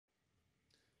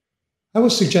I will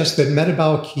suggest that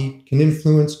metabolic heat can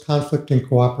influence conflict and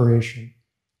cooperation.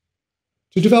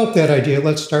 To develop that idea,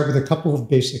 let's start with a couple of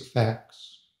basic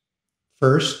facts.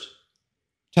 First,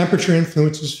 temperature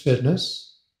influences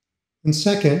fitness. And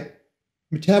second,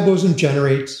 metabolism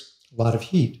generates a lot of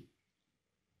heat.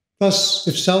 Thus,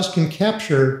 if cells can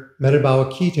capture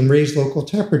metabolic heat and raise local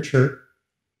temperature,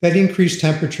 that increased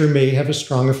temperature may have a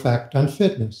strong effect on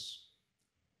fitness.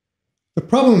 The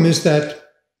problem is that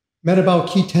metabolic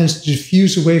heat tends to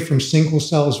diffuse away from single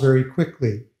cells very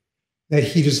quickly. That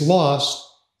heat is lost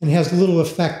and has little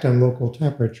effect on local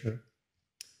temperature.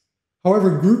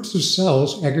 However, groups of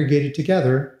cells aggregated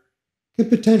together can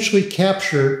potentially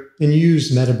capture and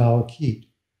use metabolic heat.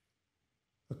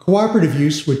 A cooperative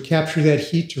use would capture that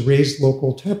heat to raise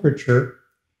local temperature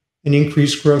and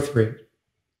increase growth rate.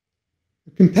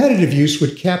 A competitive use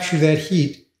would capture that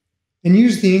heat and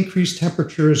use the increased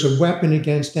temperature as a weapon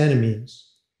against enemies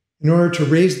in order to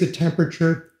raise the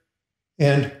temperature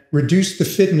and reduce the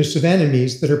fitness of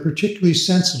enemies that are particularly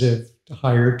sensitive to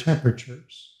higher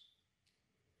temperatures.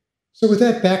 So with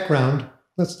that background,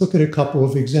 let's look at a couple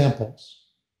of examples.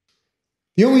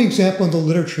 The only example in the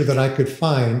literature that I could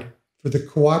find for the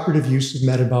cooperative use of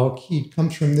metabolic heat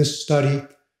comes from this study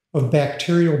of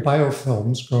bacterial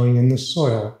biofilms growing in the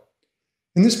soil.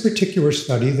 In this particular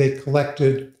study, they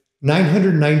collected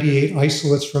 998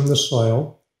 isolates from the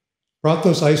soil, brought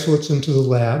those isolates into the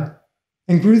lab,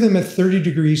 and grew them at 30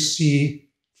 degrees C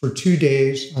for 2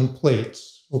 days on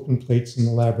plates, open plates in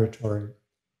the laboratory.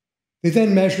 They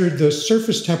then measured the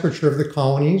surface temperature of the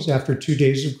colonies after 2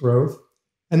 days of growth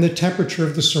and the temperature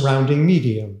of the surrounding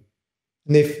medium.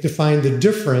 And they defined the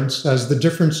difference as the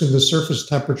difference in the surface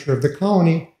temperature of the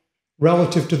colony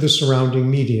relative to the surrounding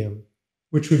medium,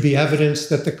 which would be evidence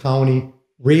that the colony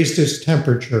raised its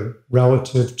temperature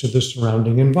relative to the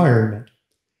surrounding environment.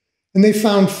 And they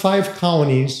found 5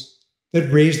 colonies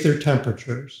that raised their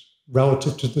temperatures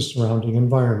relative to the surrounding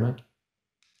environment.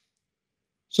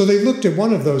 So they looked at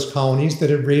one of those colonies that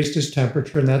had raised its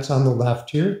temperature, and that's on the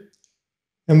left here.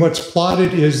 And what's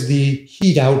plotted is the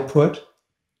heat output,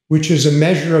 which is a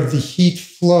measure of the heat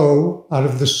flow out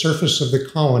of the surface of the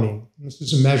colony. And this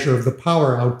is a measure of the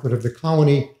power output of the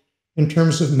colony in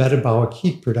terms of metabolic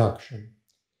heat production.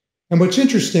 And what's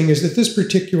interesting is that this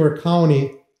particular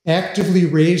colony actively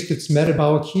raised its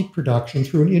metabolic heat production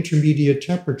through an intermediate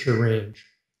temperature range.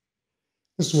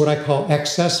 This is what I call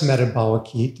excess metabolic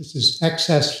heat. This is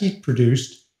excess heat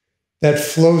produced that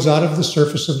flows out of the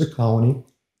surface of the colony.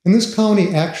 And this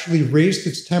colony actually raised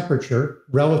its temperature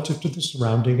relative to the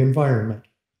surrounding environment.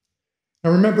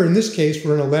 Now remember, in this case,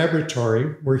 we're in a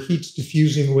laboratory where heat's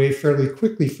diffusing away fairly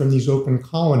quickly from these open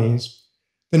colonies.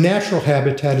 The natural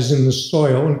habitat is in the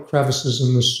soil and crevices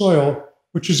in the soil,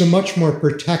 which is a much more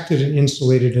protected and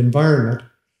insulated environment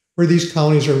where these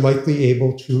colonies are likely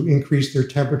able to increase their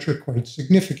temperature quite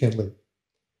significantly.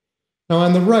 Now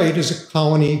on the right is a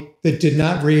colony that did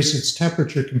not raise its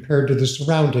temperature compared to the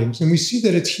surroundings, and we see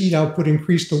that its heat output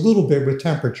increased a little bit with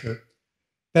temperature.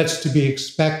 That's to be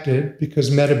expected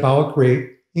because metabolic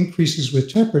rate increases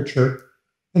with temperature,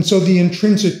 and so the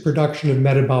intrinsic production of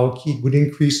metabolic heat would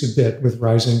increase a bit with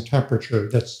rising temperature.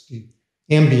 That's the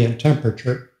ambient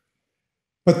temperature.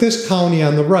 But this colony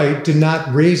on the right did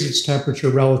not raise its temperature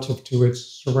relative to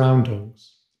its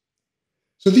surroundings.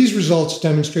 So these results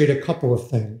demonstrate a couple of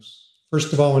things.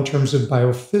 First of all, in terms of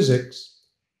biophysics,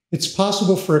 it's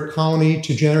possible for a colony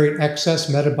to generate excess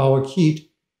metabolic heat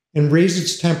and raise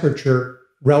its temperature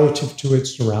relative to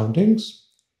its surroundings,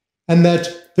 and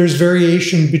that there's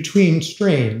variation between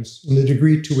strains in the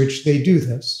degree to which they do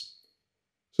this.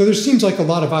 So there seems like a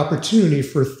lot of opportunity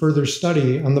for further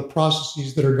study on the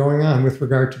processes that are going on with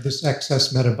regard to this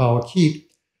excess metabolic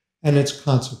heat and its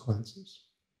consequences.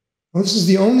 Well, this is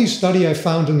the only study I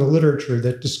found in the literature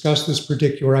that discussed this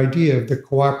particular idea of the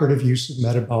cooperative use of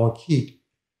metabolic heat.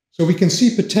 So we can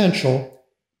see potential,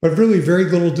 but really very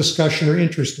little discussion or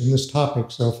interest in this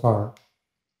topic so far.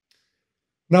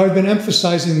 Now, I've been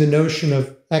emphasizing the notion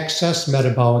of excess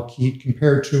metabolic heat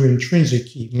compared to intrinsic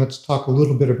heat, and let's talk a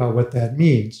little bit about what that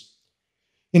means.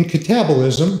 In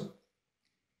catabolism,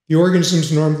 the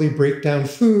organisms normally break down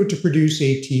food to produce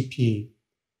ATP.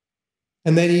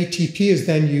 And that ATP is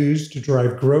then used to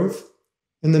drive growth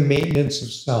and the maintenance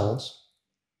of cells.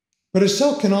 But a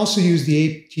cell can also use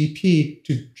the ATP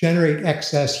to generate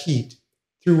excess heat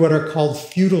through what are called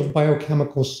futile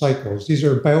biochemical cycles. These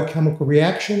are biochemical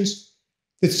reactions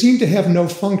that seem to have no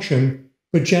function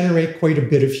but generate quite a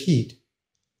bit of heat.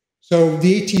 So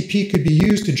the ATP could be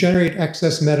used to generate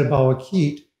excess metabolic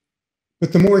heat,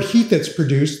 but the more heat that's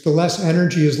produced, the less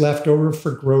energy is left over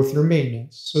for growth or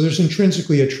maintenance. So there's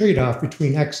intrinsically a trade-off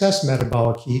between excess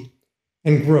metabolic heat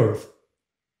and growth.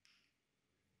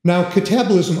 Now,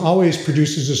 catabolism always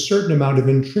produces a certain amount of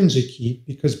intrinsic heat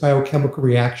because biochemical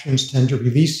reactions tend to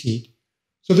release heat.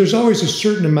 So there's always a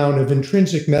certain amount of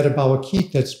intrinsic metabolic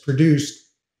heat that's produced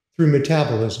through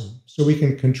metabolism. So we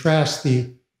can contrast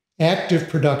the active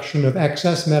production of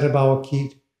excess metabolic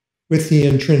heat with the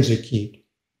intrinsic heat.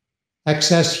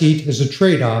 Excess heat is a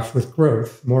trade-off with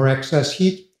growth. More excess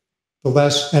heat, the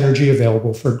less energy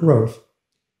available for growth.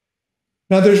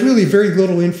 Now, there's really very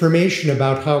little information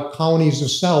about how colonies of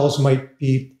cells might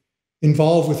be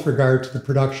involved with regard to the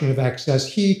production of excess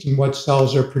heat and what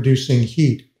cells are producing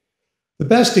heat. The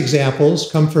best examples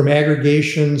come from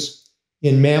aggregations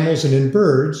in mammals and in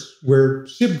birds, where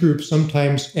subgroups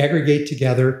sometimes aggregate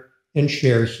together and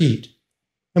share heat.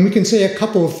 And we can say a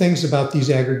couple of things about these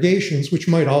aggregations, which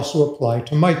might also apply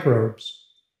to microbes.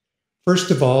 First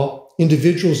of all,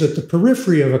 individuals at the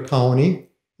periphery of a colony,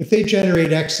 if they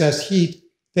generate excess heat,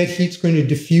 that heat's going to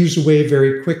diffuse away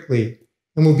very quickly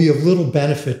and will be of little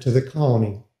benefit to the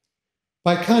colony.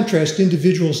 By contrast,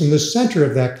 individuals in the center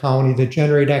of that colony that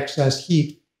generate excess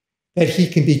heat, that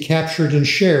heat can be captured and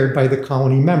shared by the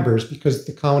colony members because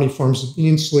the colony forms an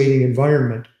insulating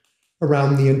environment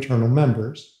around the internal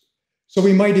members. So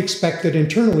we might expect that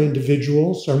internal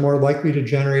individuals are more likely to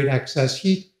generate excess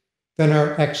heat than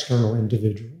our external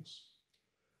individuals.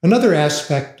 Another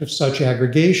aspect of such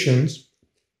aggregations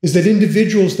is that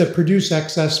individuals that produce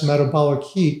excess metabolic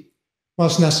heat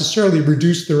must necessarily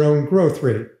reduce their own growth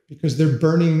rate because they're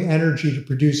burning energy to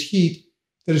produce heat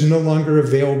that is no longer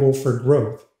available for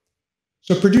growth.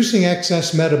 So producing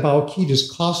excess metabolic heat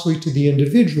is costly to the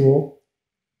individual,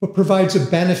 but provides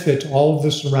a benefit to all of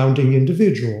the surrounding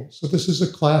individuals. So this is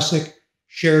a classic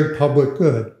shared public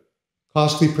good.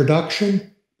 Costly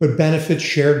production, but benefits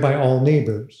shared by all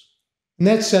neighbors. And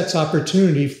that sets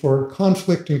opportunity for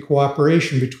conflict and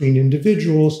cooperation between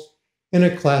individuals in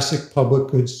a classic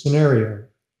public goods scenario.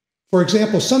 For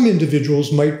example, some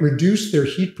individuals might reduce their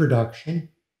heat production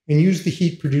and use the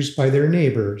heat produced by their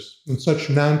neighbors, and such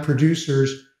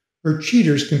non-producers or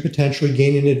cheaters can potentially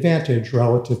gain an advantage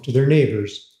relative to their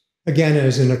neighbors, again,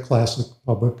 as in a classic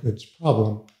public goods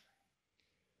problem.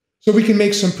 So we can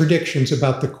make some predictions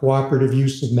about the cooperative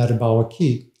use of metabolic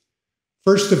heat.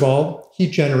 First of all,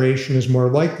 heat generation is more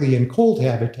likely in cold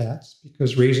habitats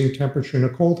because raising temperature in a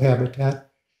cold habitat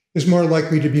is more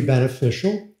likely to be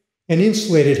beneficial, and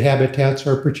insulated habitats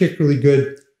are particularly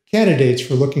good candidates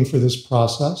for looking for this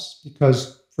process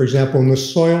because, for example, in the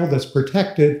soil that's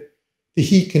protected, the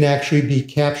heat can actually be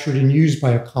captured and used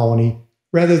by a colony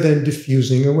rather than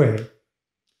diffusing away.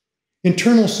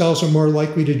 Internal cells are more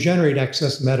likely to generate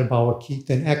excess metabolic heat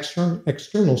than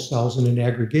external cells in an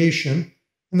aggregation,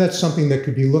 and that's something that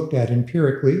could be looked at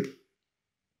empirically.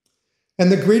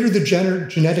 And the greater the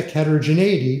genetic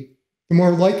heterogeneity, the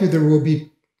more likely there will be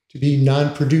to be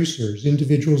non-producers,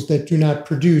 individuals that do not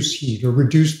produce heat or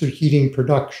reduce their heating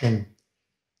production.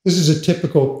 This is a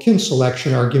typical kin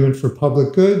selection argument for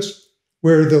public goods,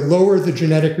 where the lower the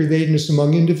genetic relatedness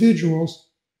among individuals,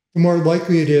 the more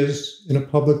likely it is in a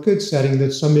public goods setting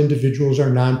that some individuals are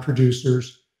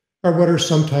non-producers or what are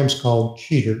sometimes called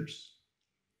cheaters.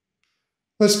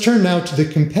 Let's turn now to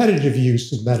the competitive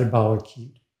use of metabolic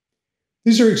heat.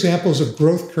 These are examples of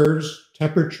growth curves,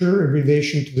 temperature in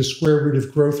relation to the square root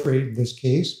of growth rate in this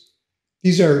case.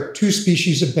 These are two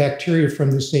species of bacteria from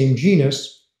the same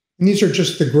genus, and these are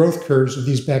just the growth curves of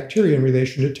these bacteria in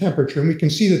relation to temperature, and we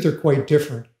can see that they're quite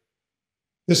different.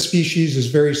 This species is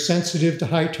very sensitive to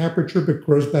high temperature but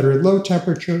grows better at low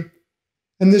temperature,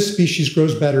 and this species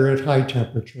grows better at high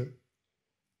temperature.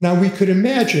 Now, we could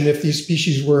imagine if these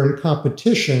species were in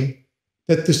competition,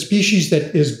 that the species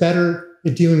that is better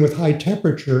at dealing with high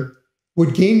temperature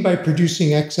would gain by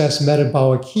producing excess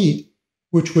metabolic heat,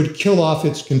 which would kill off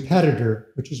its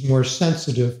competitor, which is more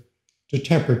sensitive to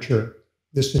temperature,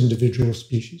 this individual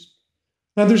species.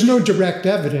 Now, there's no direct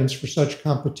evidence for such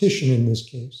competition in this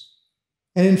case.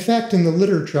 And in fact, in the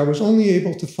literature, I was only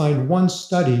able to find one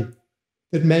study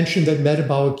that mentioned that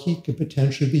metabolic heat could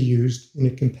potentially be used in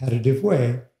a competitive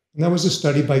way. And that was a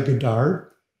study by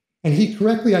Goddard, and he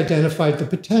correctly identified the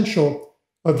potential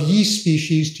of yeast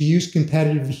species to use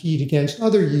competitive heat against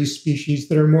other yeast species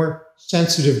that are more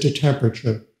sensitive to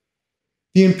temperature.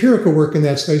 The empirical work in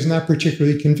that study is not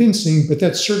particularly convincing, but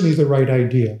that's certainly the right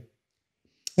idea.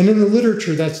 And in the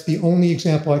literature, that's the only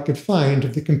example I could find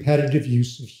of the competitive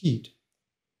use of heat.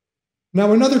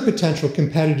 Now, another potential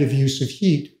competitive use of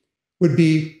heat would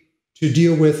be to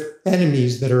deal with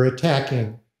enemies that are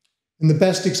attacking. And the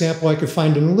best example I could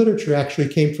find in the literature actually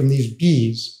came from these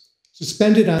bees.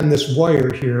 Suspended on this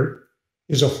wire here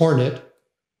is a hornet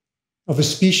of a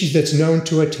species that's known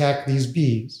to attack these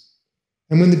bees.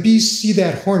 And when the bees see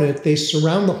that hornet, they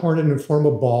surround the hornet and form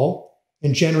a ball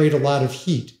and generate a lot of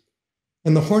heat.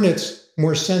 And the hornet's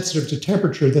more sensitive to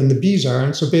temperature than the bees are,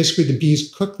 and so basically the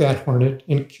bees cook that hornet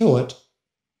and kill it.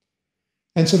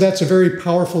 And so that's a very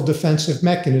powerful defensive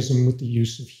mechanism with the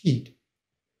use of heat.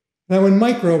 Now in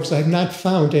microbes, I have not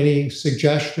found any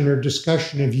suggestion or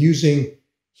discussion of using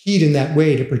heat in that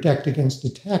way to protect against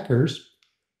attackers,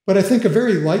 but I think a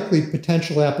very likely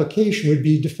potential application would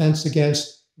be defense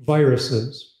against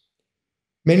viruses.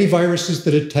 Many viruses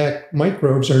that attack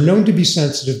microbes are known to be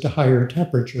sensitive to higher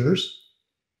temperatures,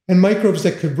 and microbes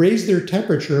that could raise their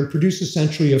temperature and produce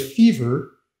essentially a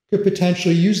fever could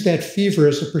potentially use that fever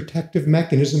as a protective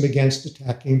mechanism against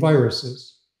attacking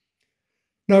viruses.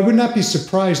 Now, I would not be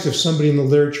surprised if somebody in the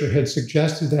literature had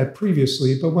suggested that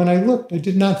previously, but when I looked, I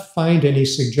did not find any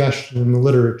suggestion in the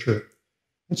literature.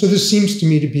 And so this seems to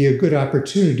me to be a good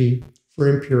opportunity for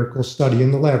empirical study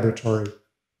in the laboratory.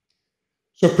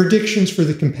 So predictions for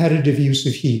the competitive use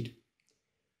of heat.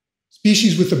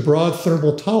 Species with a broad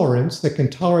thermal tolerance that can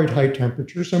tolerate high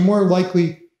temperatures are more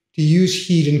likely to use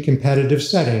heat in competitive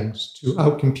settings to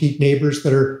outcompete neighbors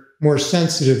that are more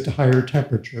sensitive to higher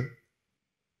temperature.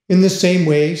 In the same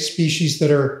way, species that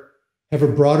have a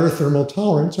broader thermal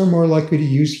tolerance are more likely to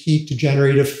use heat to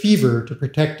generate a fever to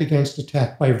protect against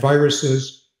attack by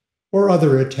viruses or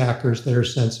other attackers that are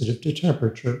sensitive to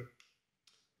temperature.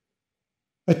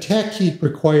 Attack heat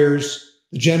requires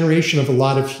the generation of a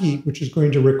lot of heat, which is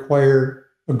going to require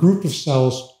a group of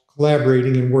cells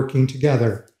collaborating and working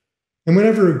together. And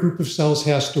whenever a group of cells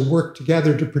has to work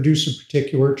together to produce a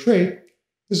particular trait,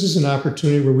 this is an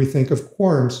opportunity where we think of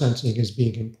quorum sensing as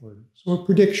being important. So a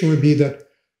prediction would be that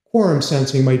quorum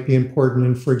sensing might be important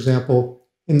in, for example,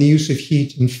 in the use of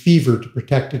heat and fever to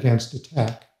protect against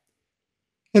attack.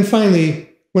 And finally,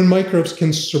 when microbes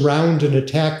can surround an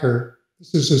attacker,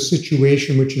 this is a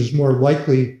situation which is more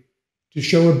likely to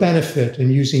show a benefit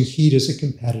in using heat as a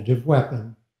competitive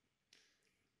weapon.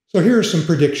 So here are some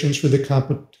predictions for the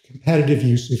competitive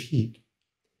use of heat.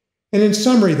 And in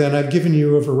summary then, I've given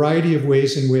you a variety of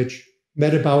ways in which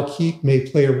metabolic heat may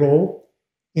play a role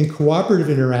in cooperative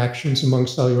interactions among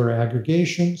cellular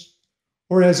aggregations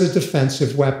or as a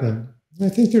defensive weapon. And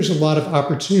I think there's a lot of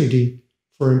opportunity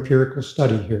for empirical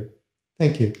study here.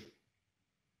 Thank you.